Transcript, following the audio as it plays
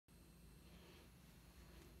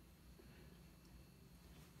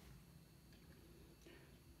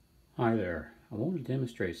Hi there. I want to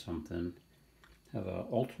demonstrate something of an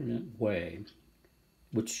alternate way,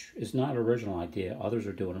 which is not an original idea. Others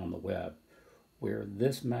are doing it on the web, where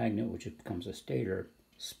this magnet, which becomes a stator,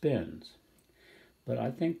 spins. But I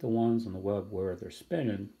think the ones on the web where they're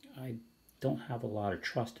spinning, I don't have a lot of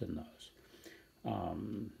trust in those.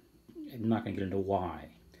 I'm not going to get into why.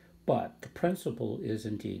 But the principle is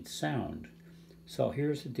indeed sound. So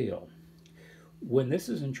here's the deal. When this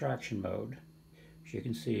is in traction mode, as you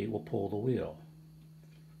can see, we'll pull the wheel.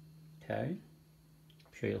 Okay?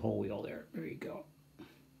 Show you the whole wheel there. There you go.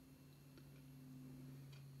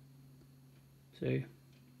 See?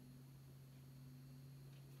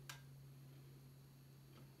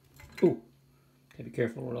 Ooh, gotta be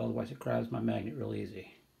careful, or otherwise it grabs my magnet real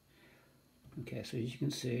easy. Okay, so as you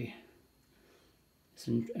can see, it's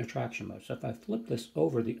in attraction mode. So if I flip this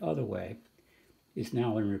over the other way, it's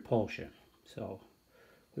now in repulsion. So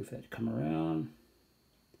we've had to come around.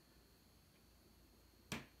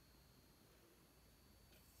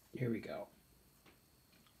 Here we go.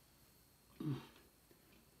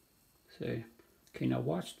 See? Okay, now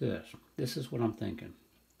watch this. This is what I'm thinking.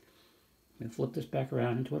 I'm going to flip this back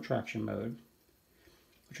around into attraction mode.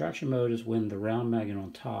 Attraction mode is when the round magnet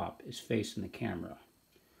on top is facing the camera.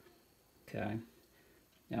 Okay?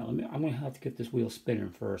 Now I'm going to have to get this wheel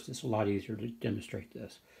spinning first. It's a lot easier to demonstrate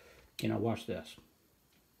this. Okay, now watch this.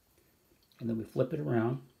 And then we flip it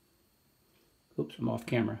around. Oops, I'm off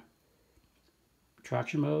camera.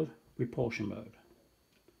 Traction mode, repulsion mode.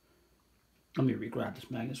 Let me re-grab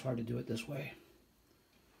this magnet. It's hard to do it this way.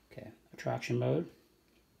 Okay, attraction mode,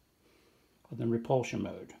 and then repulsion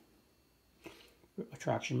mode.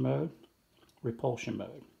 Attraction mode, repulsion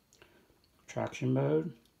mode. Attraction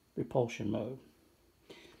mode, repulsion mode.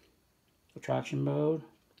 Attraction mode,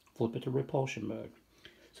 flip it to repulsion mode.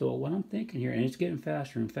 So what I'm thinking here, and it's getting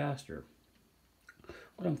faster and faster,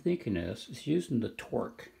 what I'm thinking is using the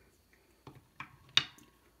torque.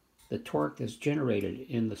 The torque that's generated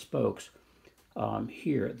in the spokes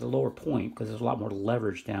here at the lower point, because there's a lot more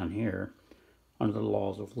leverage down here under the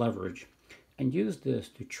laws of leverage, and use this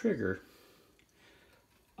to trigger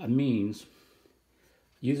a means,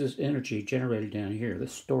 use this energy generated down here,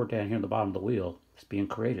 this stored down here at the bottom of the wheel, that's being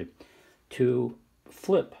created, to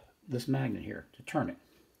flip this magnet here, to turn it.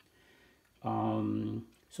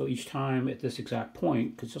 So each time at this exact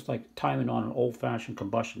point, because just like timing on an old-fashioned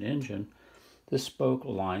combustion engine, this spoke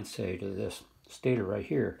aligns, say, to this stator right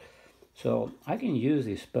here. So I can use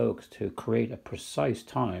these spokes to create a precise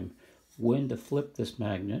time when to flip this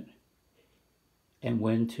magnet and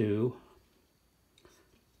when to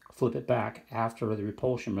flip it back after the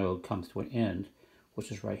repulsion mode comes to an end,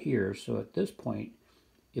 which is right here. So at this point,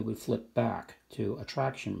 it would flip back to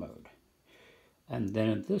attraction mode. And then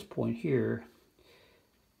at this point here,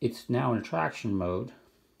 it's now in attraction mode.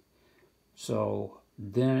 So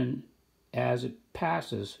then as it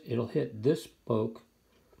passes, it'll hit this spoke.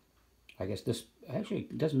 I guess this, actually,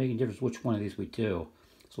 it doesn't make any difference which one of these we do,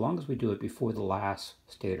 as long as we do it before the last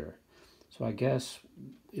stator. So I guess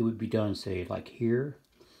it would be done, say, like here,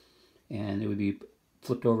 and it would be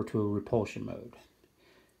flipped over to a repulsion mode.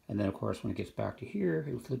 And then, of course, when it gets back to here,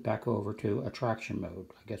 it would flip back over to attraction mode,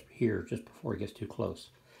 I guess here, just before it gets too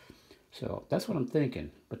close. So that's what I'm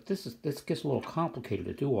thinking. But this gets a little complicated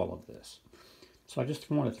to do all of this. So I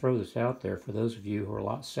just want to throw this out there for those of you who are a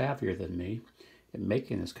lot savvier than me in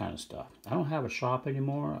making this kind of stuff. I don't have a shop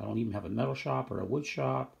anymore. I don't even have a metal shop or a wood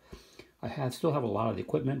shop. I still have a lot of the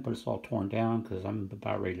equipment, but it's all torn down because I'm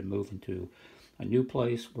about ready to move into a new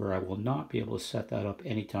place where I will not be able to set that up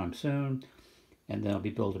anytime soon. And then I'll be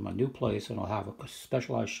building my new place, and I'll have a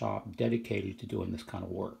specialized shop dedicated to doing this kind of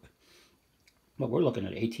work. But we're looking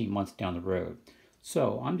at 18 months down the road.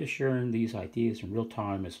 So I'm just sharing these ideas in real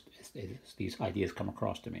time as these ideas come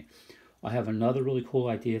across to me. I have another really cool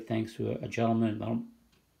idea thanks to a gentleman, I don't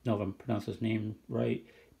know if I'm pronouncing his name right,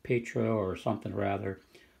 Petro or something rather.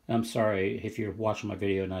 I'm sorry if you're watching my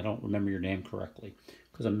video and I don't remember your name correctly,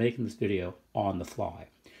 because I'm making this video on the fly.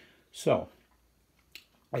 So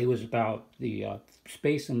it was about the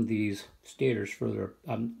spacing these stators further,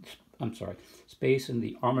 spacing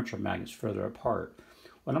the armature magnets further apart.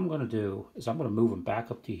 What I'm going to do is I'm going to move them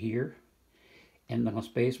back up to here, and I'm going to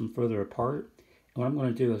space them further apart. And what I'm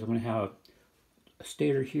going to do is I'm going to have a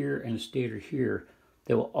stator here and a stator here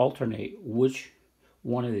that will alternate which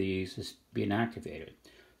one of these is being activated.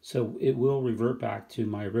 So it will revert back to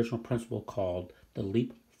my original principle called the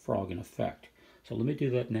leapfrogging effect. So let me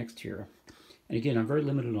do that next here. And again, I'm very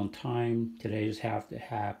limited on time today. Just have to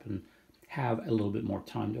have a little bit more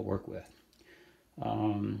time to work with.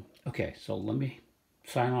 Okay, so let me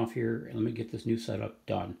sign off here and let me get this new setup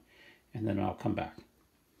done, and then I'll come back.